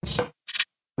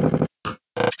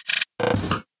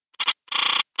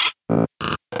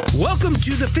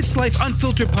Welcome to the Fitz Life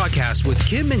Unfiltered podcast with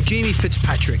Kim and Jamie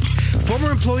Fitzpatrick, former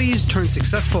employees turned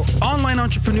successful online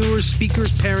entrepreneurs,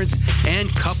 speakers, parents, and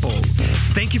couple.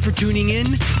 Thank you for tuning in.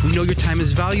 We know your time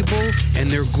is valuable, and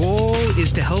their goal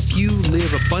is to help you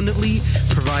live abundantly,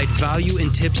 provide value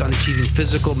and tips on achieving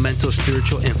physical, mental,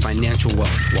 spiritual, and financial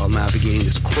wealth while navigating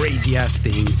this crazy-ass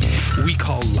thing we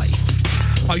call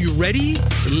life. Are you ready?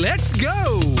 Let's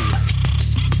go!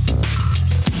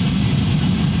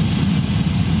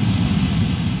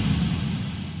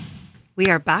 We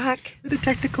are back. The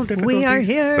technical difficulty. We are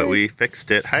here. But we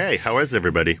fixed it. Hi, how is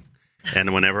everybody?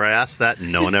 And whenever I ask that,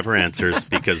 no one ever answers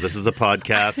because this is a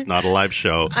podcast, not a live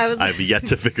show. I've yet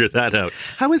to figure that out.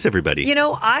 How is everybody? You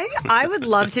know, I would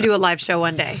love to do a live show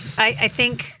one day. I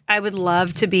think I would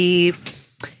love to be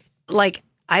like,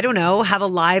 I don't know, have a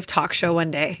live talk show one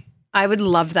day. I would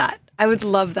love that. I would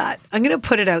love that. I'm going to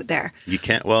put it out there. You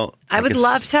can't, well. I would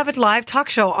love to have a live talk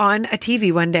show on a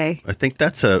TV one day. I think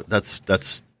that's a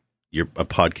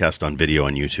podcast on video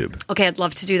on YouTube. Okay, I'd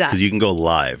love to do that. Because you can go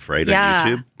live, right, on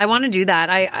YouTube? I want to do that.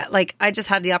 I just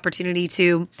had the opportunity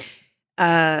to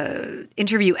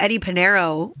interview Eddie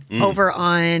Pinero over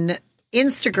on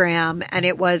Instagram, and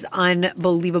it was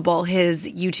unbelievable. His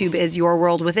YouTube is Your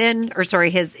World Within,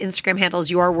 his Instagram handle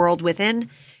is Your World Within,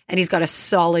 and he's got a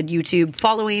solid YouTube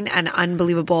following and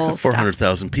unbelievable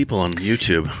 400,000 people on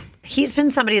YouTube. He's been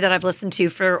somebody that I've listened to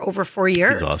for over 4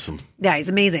 years. He's awesome. Yeah, he's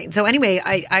amazing. So anyway,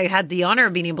 I had the honor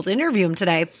of being able to interview him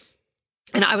today.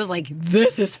 And I was like,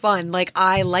 this is fun. Like,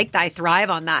 I like that. I thrive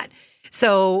on that.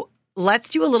 So let's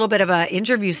do a little bit of an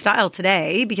interview style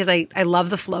today because I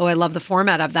love the flow. I love the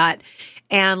format of that.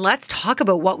 And let's talk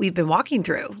about what we've been walking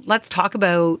through. Let's talk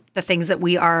about the things that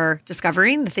we are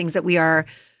discovering, the things that we are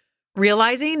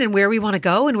realizing and where we want to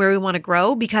go and where we want to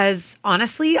grow. Because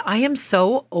honestly, I am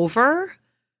so over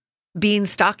being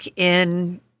stuck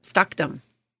in stuckdom.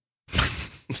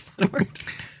 Is that a word?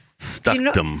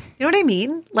 Stuckdom. You know what I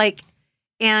mean? Like,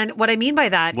 and what I mean by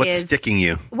that What's is sticking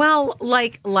you? Well,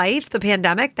 like life, the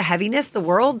pandemic, the heaviness, the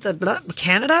world,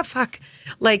 Canada, fuck.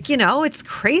 Like, you know, it's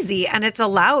crazy. And it's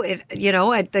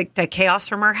the chaos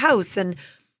from our house and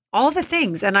all the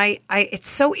things. And it's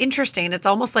so interesting. It's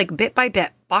almost like bit by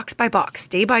bit, box by box,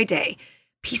 day by day,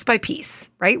 piece by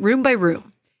piece, right? Room by room.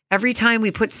 Every time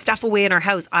we put stuff away in our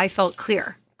house, I felt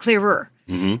clearer.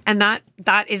 Mm-hmm. And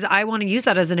that is, I want to use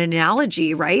that as an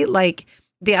analogy, right? Like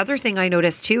the other thing I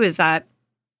noticed too is that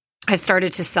I've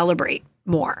started to celebrate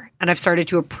more and I've started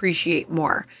to appreciate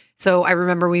more. So I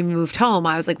remember we moved home.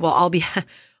 I was like, well, I'll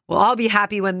be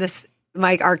happy when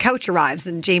our couch arrives.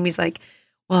 And Jamie's like,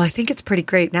 well, I think it's pretty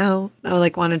great now. I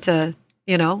wanted to,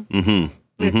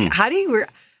 How do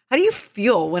you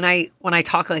feel when I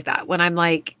talk like that? When I'm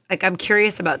like I'm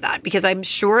curious about that because I'm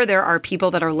sure there are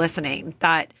people that are listening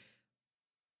that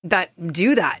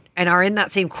do that and are in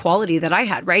that same quality that I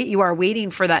had, right? You are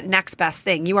waiting for that next best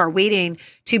thing. You are waiting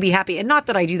to be happy. And not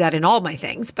that I do that in all my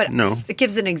things, but it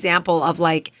gives an example of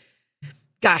like,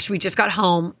 gosh, we just got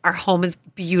home. Our home is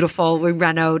beautiful. We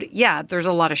renoed. Yeah, there's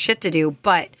a lot of shit to do,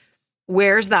 but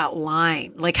where's that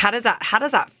line? Like, how does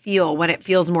that feel when it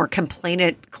feels more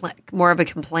more of a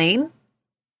complaint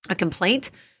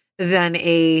than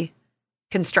a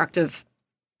constructive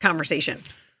conversation?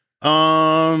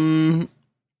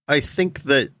 I think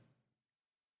that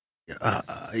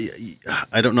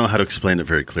I don't know how to explain it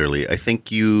very clearly. I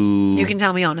think you can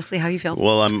tell me honestly how you feel.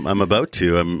 Well, I'm about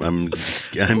to. I'm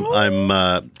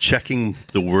checking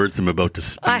the words I'm about to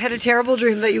speak. I had a terrible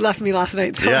dream that you left me last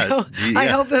night. So yeah, I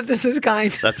hope that this is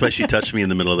kind. That's why she touched me in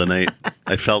the middle of the night.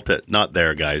 I felt it. Not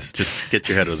there, guys. Just get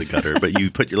your head out of the gutter. But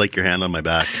you put your hand on my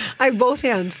back. I have both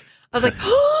hands. I was like,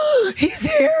 oh, he's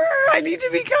here. I need to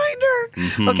be kinder.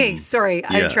 Mm-hmm. Okay, sorry.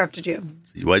 I interrupted you.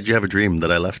 Why did you have a dream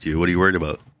that I left you? What are you worried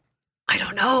about? I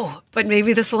don't know, but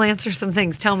maybe this will answer some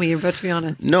things. Tell me, you're about to be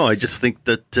honest. No, I just think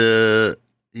that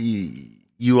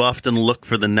you often look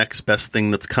for the next best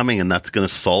thing that's coming, and that's going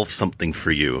to solve something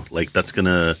for you. Like that's going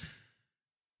to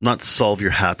not solve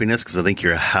your happiness because I think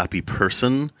you're a happy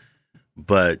person,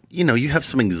 but you have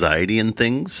some anxiety and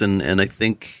things, and I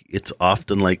think it's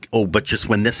often like, oh, but just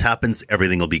when this happens,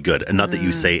 everything will be good, and not that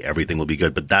you say everything will be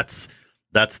good, but that's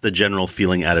the general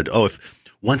feeling added. Oh, if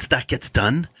once that gets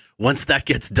done,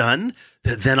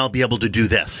 then I'll be able to do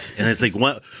this. And it's like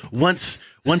once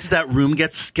that room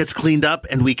gets cleaned up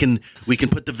and we can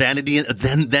put the vanity in,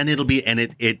 then it'll be. And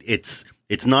it's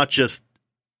not just.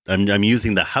 I'm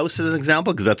using the house as an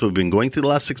example because that's what we've been going through the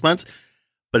last 6 months.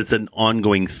 But it's an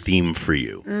ongoing theme for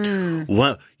you.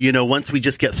 Once we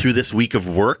just get through this week of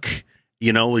work,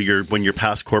 when your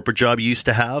past corporate job you used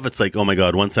to have, it's like, oh my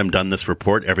God, once I'm done this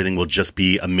report, everything will just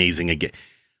be amazing again.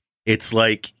 it's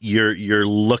like you're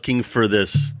looking for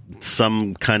this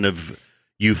some kind of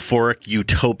euphoric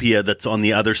utopia that's on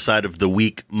the other side of the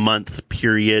week, month,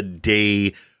 period,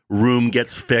 day, room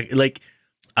gets fixed. Like,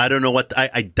 I don't know what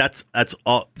that's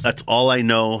all I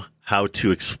know how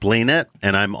to explain it.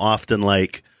 And I'm often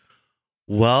like,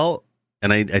 well,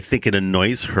 and I think it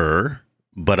annoys her,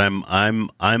 but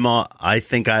I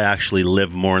think I actually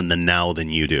live more in the now than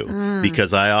you do,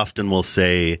 because I often will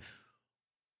say,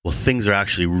 well, things are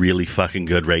actually really fucking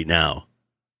good right now.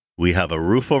 We have a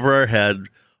roof over our head.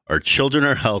 Our children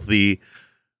are healthy.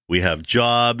 We have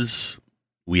jobs.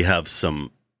 We have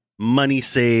some money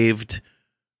saved.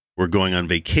 We're going on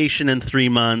vacation in 3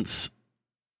 months.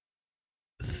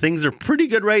 Things are pretty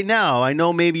good right now. I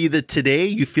know maybe that today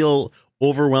you feel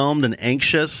overwhelmed and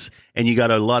anxious and you got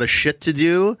a lot of shit to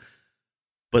do,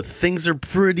 but things are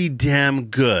pretty damn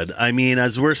good. I mean,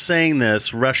 as we're saying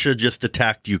this, Russia just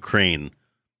attacked Ukraine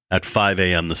at 5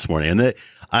 a.m. this morning. And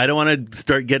I don't want to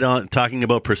start talking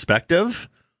about perspective,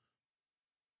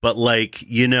 but like,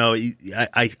 you know,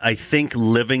 I think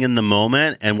living in the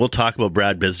moment, and we'll talk about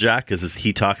Brad Bizjack because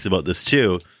he talks about this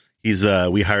too.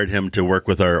 We hired him to work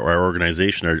with our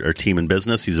organization, our team in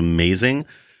business. He's amazing.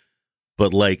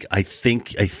 But like, I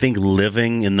think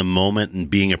living in the moment and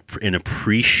being and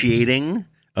appreciating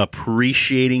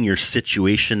your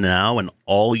situation now and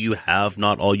all you have,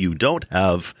 not all you don't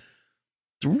have,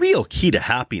 it's a real key to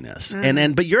happiness.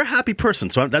 But you're a happy person.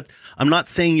 So I'm not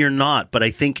saying you're not, but I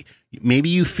think maybe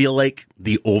you feel like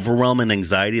the overwhelm and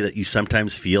anxiety that you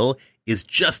sometimes feel is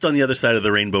just on the other side of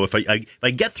the rainbow. If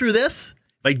I get through this,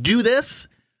 if I do this,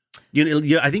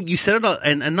 I think you said it all,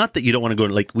 and not that you don't want to go.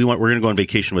 Like we're going to go on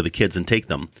vacation with the kids and take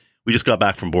them. We just got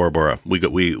back from Bora Bora.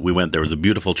 We went. There was a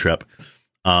beautiful trip,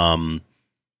 and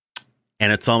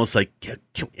it's almost like.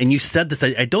 And you said this.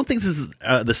 I don't think this is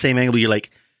the same angle. You're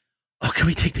like, oh, can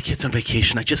we take the kids on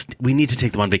vacation? We need to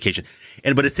take them on vacation.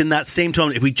 But it's in that same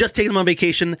tone. If we just take them on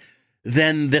vacation,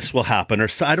 then this will happen. Or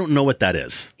so, I don't know what that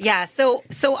is. Yeah. So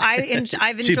I've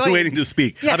enjoyed. She's been waiting to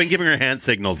speak. Yeah. I've been giving her hand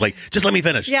signals like, just let me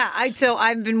finish. Yeah. So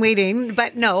I've been waiting,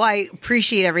 but no, I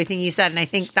appreciate everything you said. And I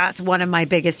think that's one of my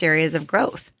biggest areas of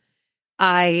growth.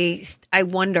 I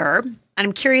wonder, and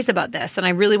I'm curious about this, and I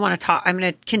really want to talk. I'm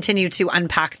going to continue to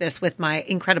unpack this with my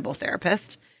incredible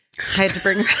therapist. I had to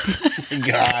bring her up.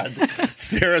 God,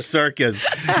 Sarah Sarkis.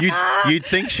 You'd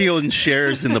think she owns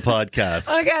shares in the podcast.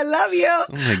 Okay, I love you. Oh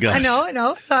my gosh. I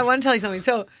know. So I want to tell you something.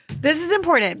 So this is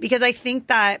important because I think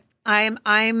that I'm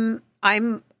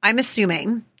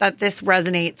assuming that this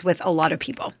resonates with a lot of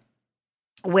people.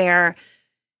 Where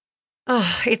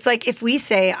it's like if we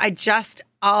say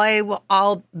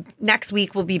I'll next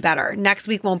week will be better. Next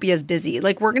week won't be as busy.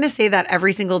 Like we're going to say that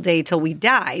every single day till we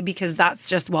die because that's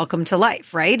just welcome to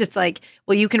life, right? It's like,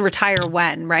 well, you can retire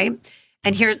when, right?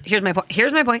 And here's my point.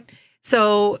 Here's my point.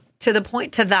 So to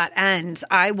that end,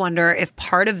 I wonder if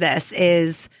part of this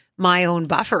is my own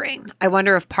buffering. I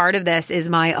wonder if part of this is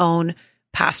my own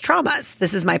past traumas.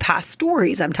 This is my past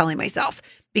stories I'm telling myself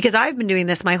because I've been doing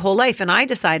this my whole life. And I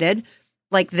decided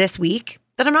like this week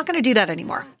that I'm not going to do that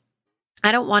anymore.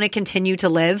 I don't want to continue to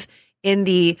live in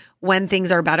the when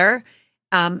things are better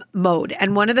mode.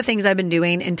 And one of the things I've been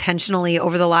doing intentionally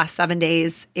over the last 7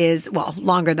 days is, well,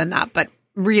 longer than that, but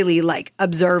really like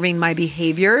observing my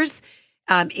behaviors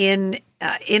in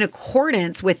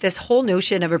accordance with this whole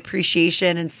notion of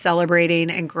appreciation and celebrating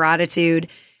and gratitude,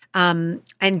 and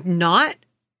not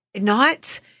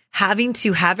having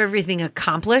to have everything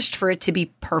accomplished for it to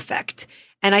be perfect.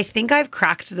 And I think I've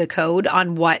cracked the code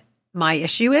on what my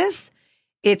issue is.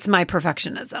 It's my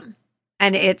perfectionism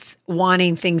and it's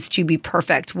wanting things to be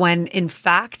perfect when in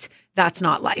fact, that's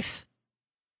not life,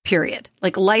 period.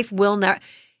 Like life will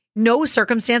no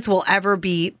circumstance will ever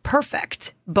be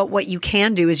perfect. But what you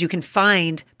can do is you can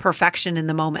find perfection in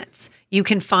the moments. You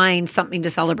can find something to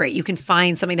celebrate. You can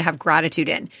find something to have gratitude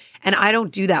in. And I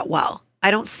don't do that well. I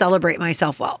don't celebrate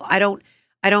myself well. I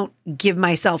don't give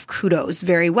myself kudos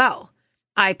very well.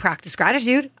 I practice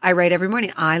gratitude. I write every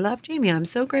morning. I love Jamie. I'm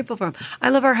so grateful for him. I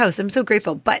love our house. I'm so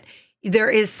grateful. But there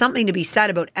is something to be said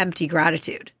about empty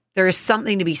gratitude. There is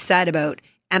something to be said about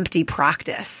empty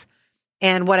practice.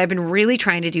 And what I've been really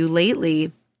trying to do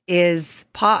lately is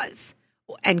pause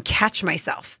and catch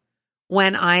myself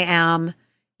when I am,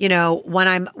 when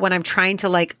I'm trying to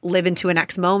like live into a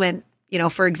next moment.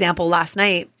 For example, last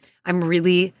night, I'm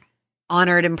really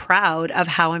honored and proud of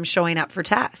how I'm showing up for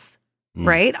Tess.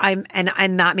 Right.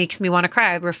 And that makes me want to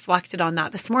cry. I reflected on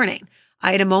that this morning.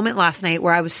 I had a moment last night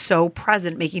where I was so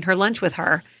present making her lunch with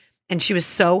her and she was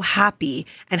so happy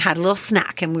and had a little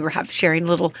snack and we were sharing a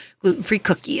little gluten-free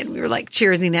cookie and we were like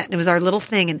cheersing it and it was our little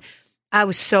thing. And I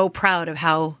was so proud of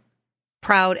how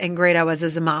proud and great I was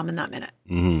as a mom in that minute.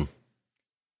 Mm-hmm.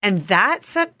 And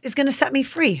that is going to set me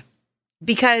free,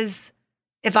 because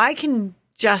if I can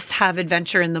just have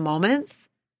adventure in the moments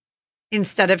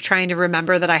instead of trying to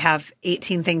remember that I have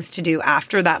 18 things to do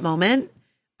after that moment,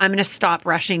 I'm going to stop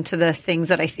rushing to the things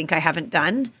that I think I haven't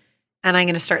done. And I'm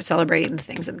going to start celebrating the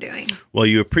things I'm doing. Well,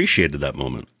 you appreciated that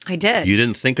moment. I did. You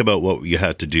didn't think about what you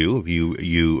had to do.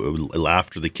 You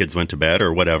after the kids went to bed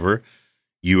or whatever,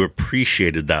 you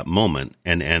appreciated that moment.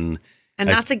 And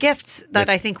that's a gift that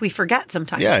I think we forget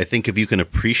sometimes. Yeah, I think if you can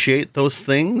appreciate those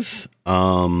things,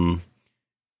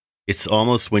 it's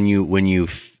almost when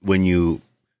you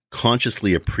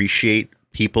consciously appreciate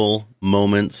people,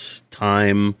 moments,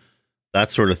 time,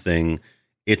 that sort of thing,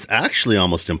 it's actually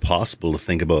almost impossible to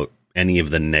think about any of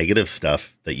the negative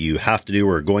stuff that you have to do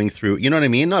or going through. You know what I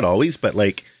mean? Not always, but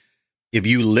like if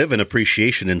you live in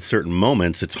appreciation in certain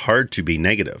moments, it's hard to be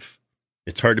negative.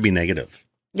 It's hard to be negative.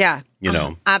 Yeah. You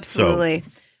know? Absolutely.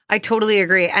 So, I totally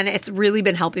agree. And it's really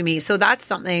been helping me. So that's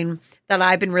something that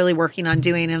I've been really working on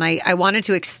doing. And I wanted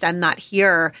to extend that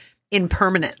here in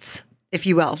permanence, if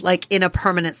you will, like in a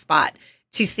permanent spot,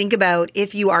 to think about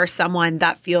if you are someone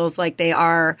that feels like they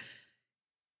are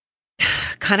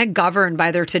kind of governed by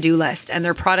their to-do list and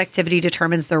their productivity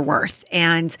determines their worth.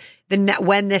 And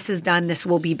when this is done, this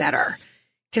will be better.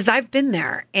 Because I've been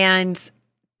there. And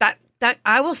that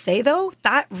I will say, though,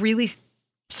 that really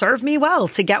served me well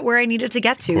to get where I needed to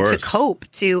get to cope,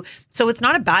 so it's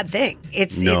not a bad thing.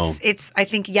 It's I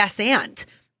think, yes, and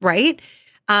right.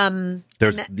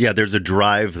 There's a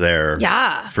drive there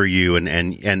for you.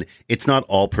 And it's not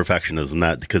all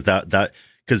perfectionism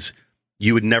because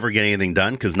you would never get anything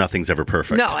done because nothing's ever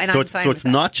perfect. No, and so it's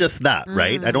not just that,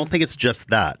 right? I don't think it's just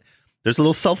that. There's a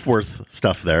little self-worth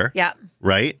stuff there. Yeah.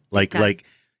 Right? Like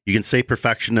you can say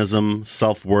perfectionism,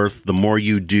 self-worth, the more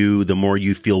you do, the more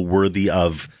you feel worthy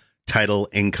of title,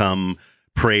 income,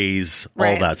 praise,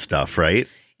 all that stuff, right?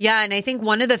 Yeah. And I think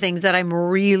one of the things that I'm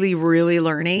really, really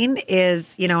learning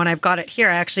is, and I've got it here.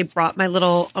 I actually brought my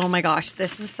little, oh my gosh,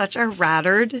 this is such a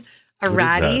ratty.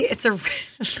 It's a.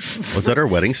 Was that our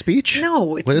wedding speech?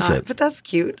 No, it's not. What is it? But that's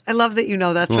cute. I love that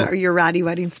that's what your ratty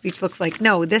wedding speech looks like.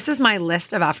 No, this is my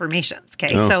list of affirmations.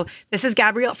 Okay, so this is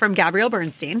from Gabrielle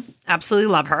Bernstein.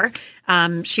 Absolutely love her.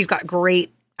 She's got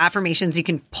great affirmations. You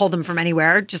can pull them from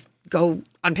anywhere. Just go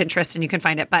on Pinterest and you can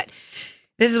find it. But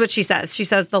this is what she says. She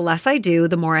says, "The less I do,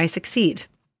 the more I succeed."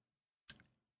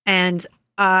 And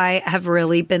I have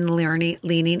really been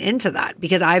leaning into that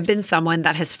because I've been someone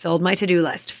that has filled my to-do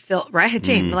list, right,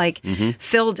 James?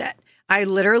 Filled it. I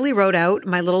literally wrote out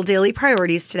my little daily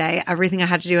priorities today, everything I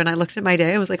had to do. And I looked at my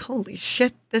day. I was like, holy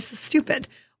shit, this is stupid.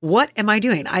 What am I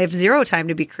doing? I have zero time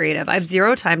to be creative. I have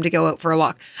zero time to go out for a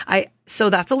walk. So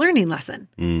that's a learning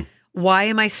lesson. Why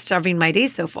am I stuffing my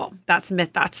days so full?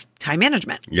 That's time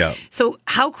management. Yeah. So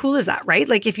how cool is that, right?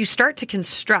 Like if you start to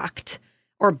construct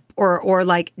or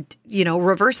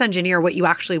reverse engineer what you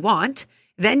actually want,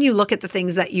 then you look at the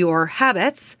things that your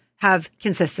habits have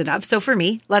consisted of. So for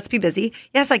me, let's be busy.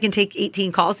 Yes, I can take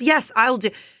 18 calls. Yes, I'll do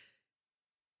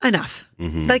enough.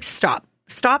 Like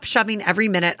stop shoving every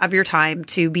minute of your time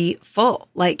to be full.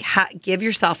 Like give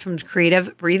yourself some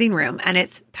creative breathing room, and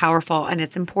it's powerful and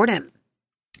it's important.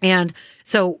 And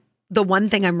so the one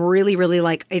thing I'm really, really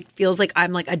like, it feels like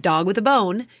I'm like a dog with a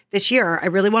bone this year. I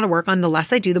really want to work on the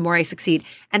less I do, the more I succeed.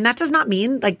 And that does not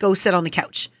mean like go sit on the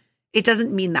couch. It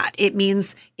doesn't mean that. It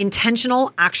means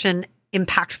intentional action,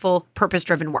 impactful,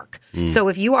 purpose-driven work. So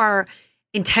if you are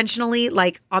intentionally,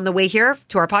 like on the way here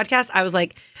to our podcast, I was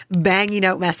like banging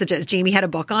out messages. Jamie had a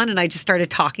book on and I just started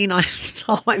talking on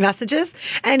all my messages,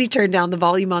 and he turned down the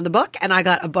volume on the book and I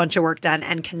got a bunch of work done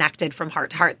and connected from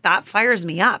heart to heart. That fires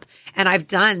me up. And I've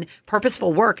done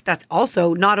purposeful work that's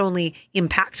also not only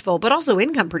impactful, but also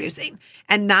income producing.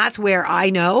 And that's where I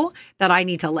know that I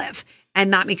need to live.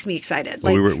 And that makes me excited.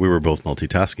 Well, we were both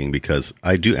multitasking because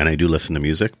I do listen to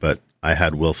music, but I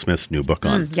had Will Smith's new book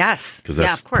on. Yes. Because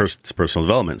that's it's personal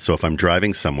development. So if I'm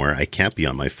driving somewhere, I can't be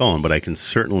on my phone, but I can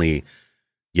certainly,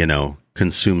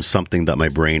 consume something that my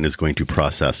brain is going to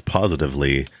process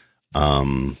positively.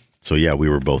 So yeah, we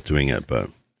were both doing it, but.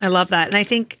 I love that. And I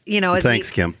think,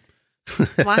 Thanks, Kim.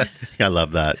 What? I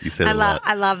love that. You said a lot.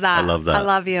 I love that. I love that. I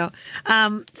love you.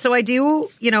 So I do,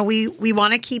 we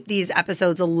want to keep these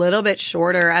episodes a little bit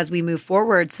shorter as we move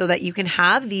forward so that you can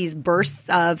have these bursts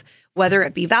of whether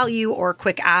it be value or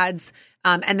quick ads,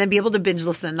 and then be able to binge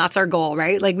listen. That's our goal,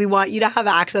 right? Like we want you to have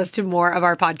access to more of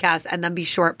our podcast and then be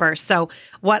short bursts. So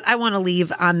what I want to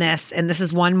leave on this, and this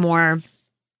is one more,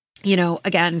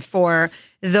 again, for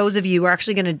those of you who are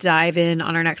actually going to dive in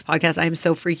on our next podcast, I'm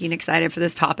so freaking excited for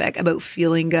this topic about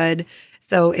feeling good.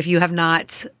 So if you have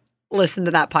not listened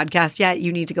to that podcast yet,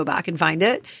 you need to go back and find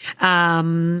it.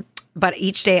 But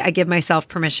each day I give myself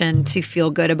permission to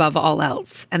feel good above all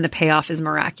else. And the payoff is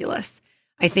miraculous.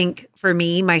 I think for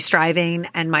me, my striving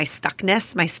and my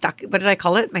stuckness, what did I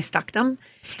call it? My stuckdom.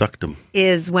 Stuckdom.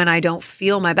 Is when I don't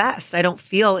feel my best. I don't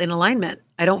feel in alignment.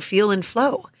 I don't feel in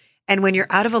flow. And when you're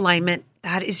out of alignment,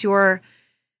 that is your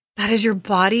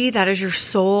body, that is your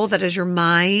soul, that is your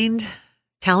mind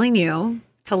telling you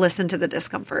to listen to the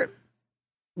discomfort.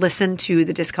 Listen to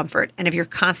the discomfort. And if you're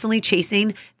constantly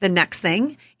chasing the next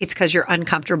thing, it's because you're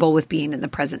uncomfortable with being in the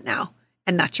present now.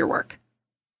 And that's your work.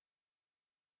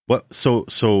 What?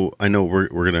 So I know we're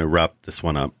going to wrap this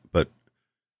one up, but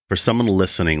for someone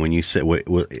listening, when you say,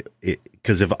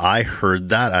 because if I heard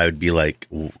that, I would be like,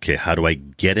 okay, how do I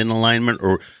get in alignment?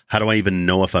 Or how do I even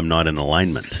know if I'm not in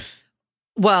alignment?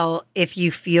 Well, if you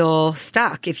feel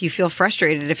stuck, if you feel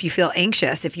frustrated, if you feel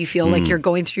anxious, if you feel like you're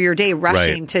going through your day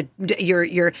rushing to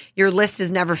your list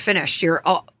is never finished. You're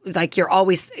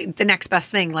always the next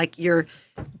best thing. Like you're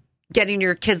getting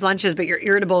your kids' lunches, but you're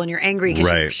irritable and you're angry because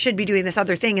you should be doing this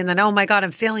other thing. And then, oh my God,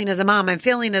 I'm failing as a mom. I'm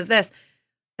failing as this.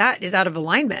 That is out of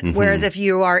alignment. Mm-hmm. Whereas if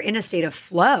you are in a state of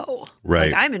flow,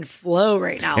 like I'm in flow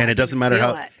right now. And it doesn't matter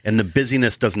how, and the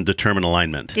busyness doesn't determine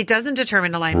alignment. It doesn't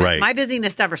determine alignment. Right. My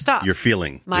busyness never stops. Your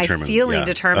feeling determines the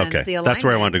alignment. That's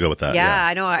where I wanted to go with that. Yeah,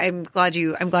 I know. I'm glad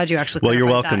you actually. Well, you're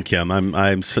welcome, Kim.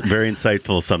 I'm very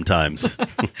insightful sometimes.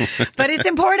 But it's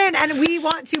important, and we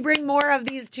want to bring more of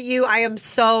these to you. I am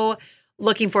so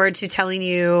looking forward to telling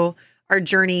you our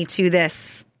journey to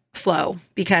this flow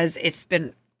because it's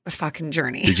been a fucking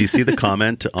journey. Did you see the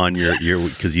comment on your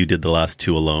because you did the last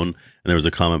two alone, and there was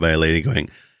a comment by a lady going,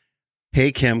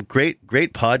 "Hey Kim, great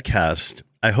podcast.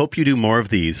 I hope you do more of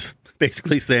these."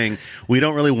 Basically saying, we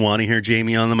don't really want to hear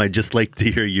Jamie on them. I just like to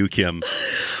hear you, Kim.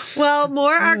 Well,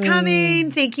 more are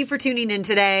coming. Thank you for tuning in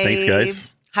today. Thanks,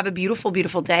 guys. Have a beautiful,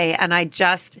 beautiful day. And I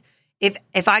just,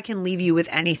 if I can leave you with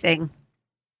anything,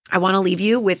 I want to leave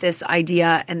you with this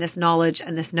idea and this knowledge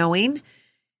and this knowing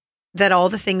that all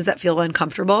the things that feel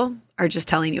uncomfortable are just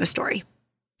telling you a story.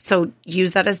 So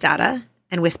use that as data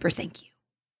and whisper, thank you.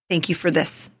 Thank you for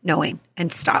this knowing,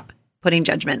 and stop putting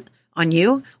judgment on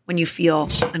you when you feel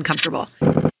uncomfortable,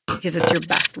 because it's your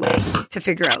best way to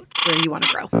figure out where you want to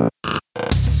grow.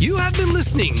 You have been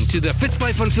listening to the Fitz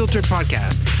Life Unfiltered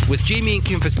podcast with Jamie and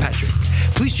Kim Fitzpatrick.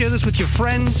 Please share this with your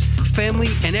friends, family,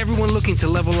 and everyone looking to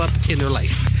level up in their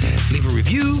life. Leave a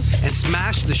review and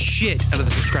smash the shit out of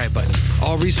the subscribe button.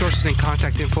 All resources and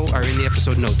contact info are in the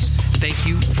episode notes. Thank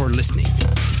you for listening.